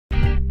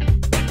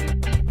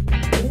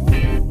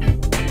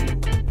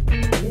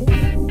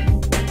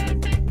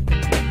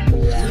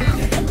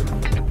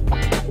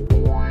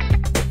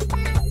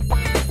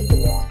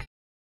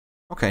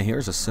Okay,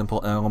 here's a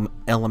simple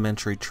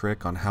elementary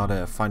trick on how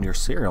to find your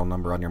serial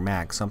number on your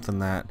Mac, something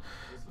that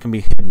can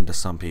be hidden to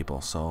some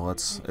people. So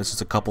it's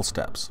just a couple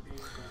steps.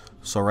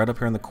 So right up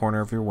here in the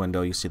corner of your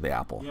window, you see the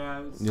apple.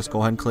 Just go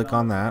ahead and click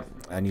on that,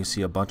 and you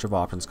see a bunch of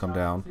options come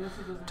down.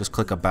 Just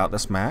click About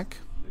This Mac,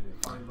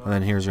 and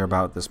then here's your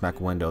About This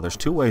Mac window. There's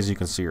two ways you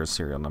can see your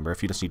serial number.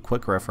 If you just need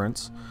quick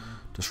reference,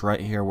 just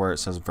right here where it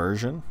says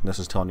version, this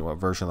is telling you what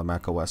version of the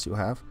Mac OS you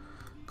have.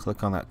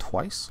 Click on that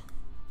twice,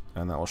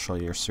 and that will show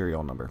you your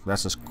serial number.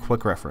 That's just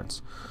quick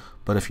reference.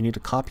 But if you need to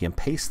copy and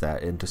paste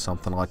that into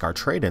something like our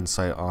trade-in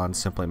site on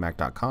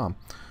simplymac.com,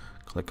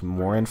 click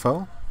More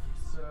Info,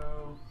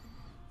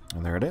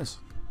 and there it is.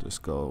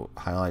 Just go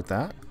highlight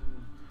that.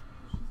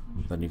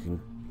 Then you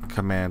can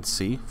Command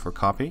C for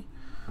copy,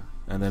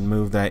 and then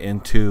move that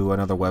into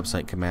another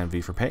website, Command V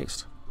for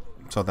paste.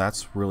 So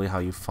that's really how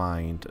you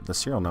find the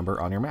serial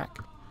number on your Mac.